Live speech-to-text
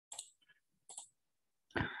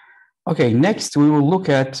Okay, next we will look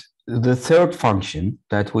at the third function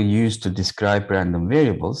that we use to describe random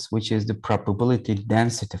variables, which is the probability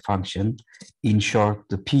density function, in short,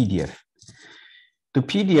 the PDF. The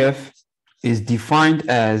PDF is defined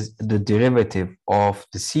as the derivative of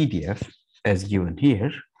the CDF, as given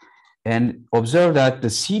here. And observe that the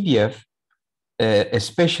CDF,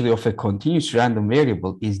 especially of a continuous random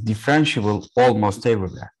variable, is differentiable almost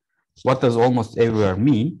everywhere. What does almost everywhere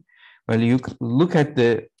mean? Well, you look at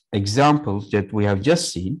the example that we have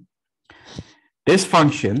just seen. This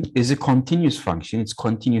function is a continuous function. It's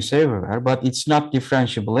continuous everywhere, but it's not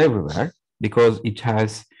differentiable everywhere because it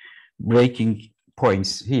has breaking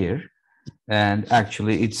points here. And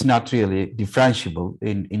actually, it's not really differentiable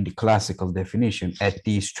in the classical definition at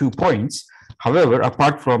these 2 points. However,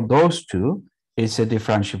 apart from those two, it's a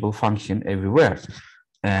differentiable function everywhere.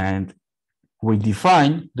 And we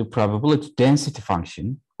define the probability density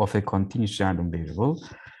function of a continuous random variable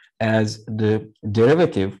as the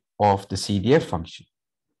derivative of the CDF function.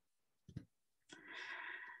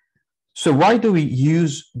 So why do we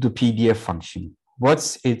use the PDF function?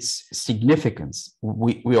 What's its significance?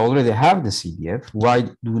 We already have the CDF.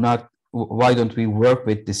 Why don't we work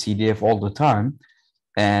with the CDF all the time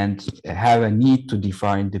and have a need to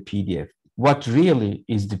define the PDF? What really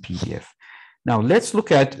is the PDF? Now let's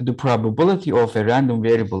look at the probability of a random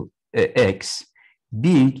variable x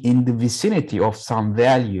being in the vicinity of some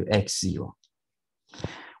value x0.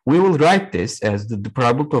 We will write this as the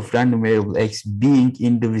probability of random variable x being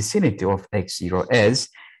in the vicinity of x0 as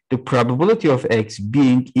the probability of x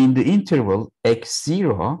being in the interval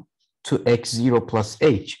x0 to x0 plus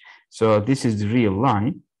h. So this is the real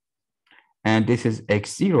line, and this is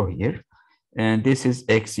x0 here, and this is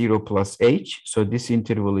x0 plus h. So this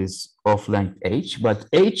interval is of length h, but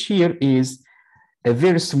h here is a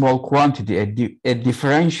very small quantity, a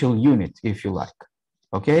differential unit, if you like,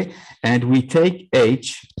 okay? And we take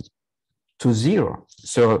h to 0.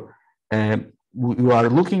 So we are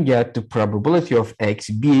looking at the probability of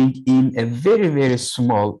x being in a very, very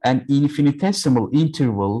small and infinitesimal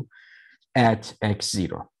interval at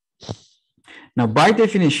x0. Now, by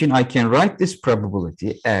definition, I can write this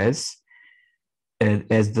probability as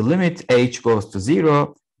the limit h goes to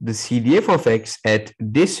 0, the CDF of x at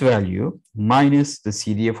this value minus the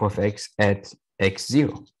CDF of x at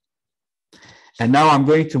x0. And now I'm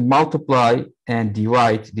going to multiply and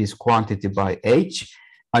divide this quantity by h.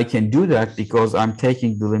 I can do that because I'm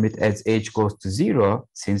taking the limit as h goes to 0,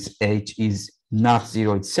 since h is not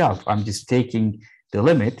 0 itself. I'm just taking the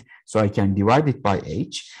limit, so I can divide it by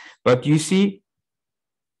h. But you see,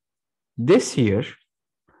 this here,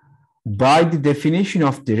 by the definition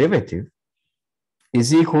of derivative,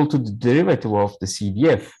 is equal to the derivative of the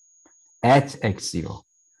CDF at x0,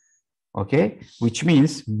 okay? Which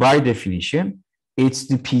means, by definition, it's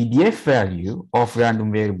the PDF value of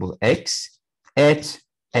random variable x at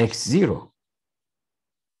x0,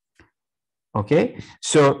 okay?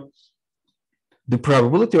 So the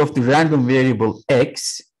probability of the random variable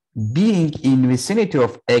x being in vicinity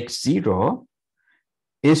of x0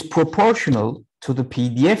 is proportional to the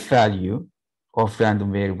PDF value of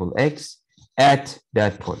random variable x at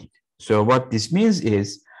that point. So what this means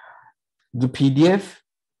is the PDF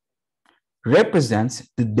represents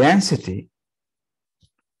the density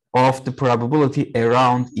of the probability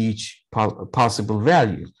around each possible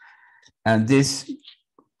value. And this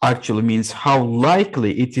actually means how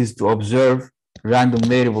likely it is to observe random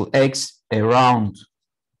variable x around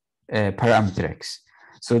parameter x.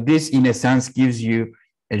 So this, in a sense, gives you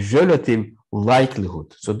a relative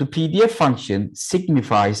likelihood. So the PDF function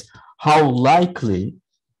signifies how likely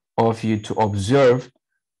of you to observe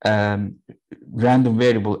random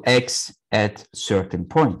variable x at certain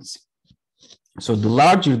points. So the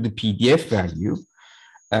larger the PDF value,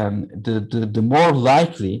 the more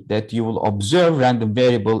likely that you will observe random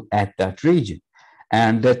variable at that region.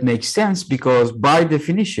 And that makes sense because by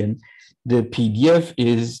definition, the PDF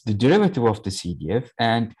is the derivative of the CDF,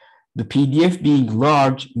 and the PDF being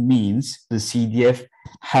large means the CDF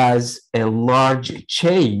has a large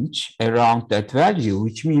change around that value,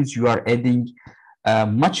 which means you are adding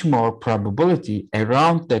much more probability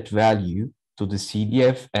around that value to the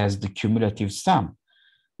CDF as the cumulative sum,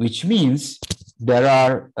 which means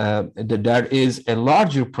there is a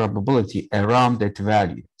larger probability around that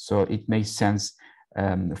value. So it makes sense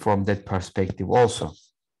from that perspective also.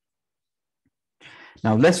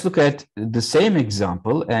 Now let's look at the same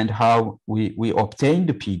example and how we obtain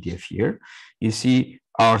the PDF here. You see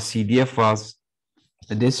our CDF was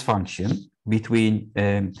this function between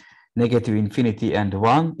negative infinity and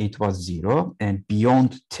 1, it was 0, and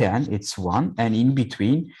beyond 10, it's 1, and in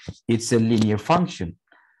between, it's a linear function.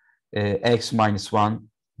 x minus 1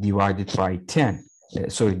 divided by 10,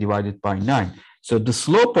 divided by 9. So the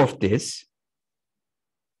slope of this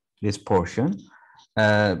portion,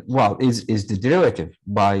 is the derivative.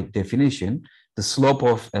 By definition, the slope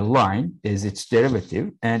of a line is its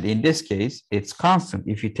derivative, and in this case, it's constant.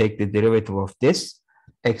 If you take the derivative of this,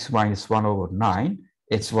 x minus 1 over 9,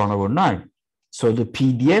 it's 1 over 9. So the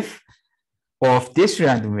PDF of this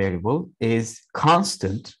random variable is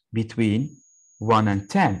constant between 1 and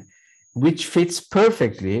 10, which fits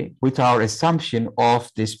perfectly with our assumption of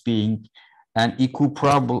this being an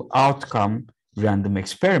equiprobable outcome random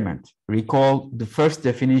experiment. Recall the first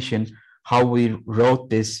definition, how we wrote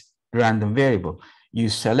this random variable. You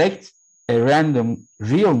select a random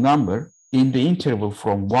real number in the interval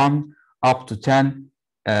from 1 up to 10,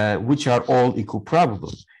 which are all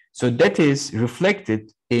equiprobable. So that is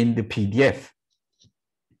reflected in the PDF.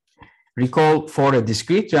 Recall, for a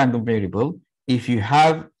discrete random variable, if you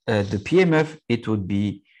have the PMF, it would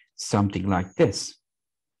be something like this.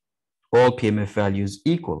 All PMF values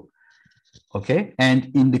equal. Okay, and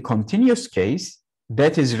in the continuous case,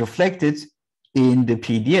 that is reflected in the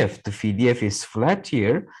PDF. The PDF is flat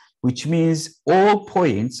here, which means all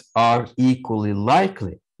points are equally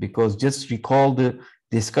likely, because just recall the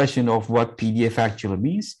discussion of what PDF actually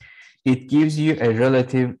means. It gives you a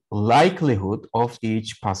relative likelihood of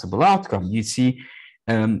each possible outcome. You see,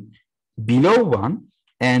 below 1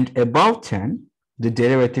 and above 10, the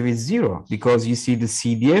derivative is 0, because you see the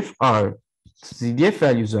CDF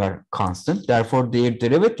values are constant, therefore their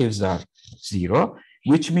derivatives are 0,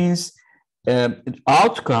 which means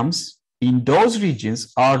outcomes in those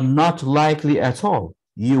regions are not likely at all.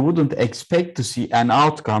 You wouldn't expect to see an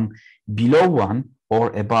outcome below 1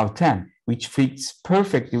 or above 10, which fits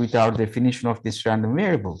perfectly with our definition of this random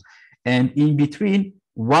variable. And in between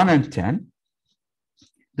 1 and 10,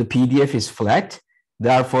 the PDF is flat,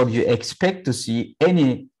 therefore you expect to see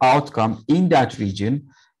any outcome in that region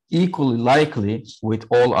equally likely with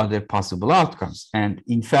all other possible outcomes. And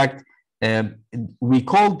in fact, we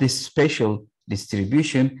call this special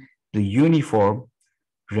distribution the uniform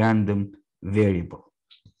random variable.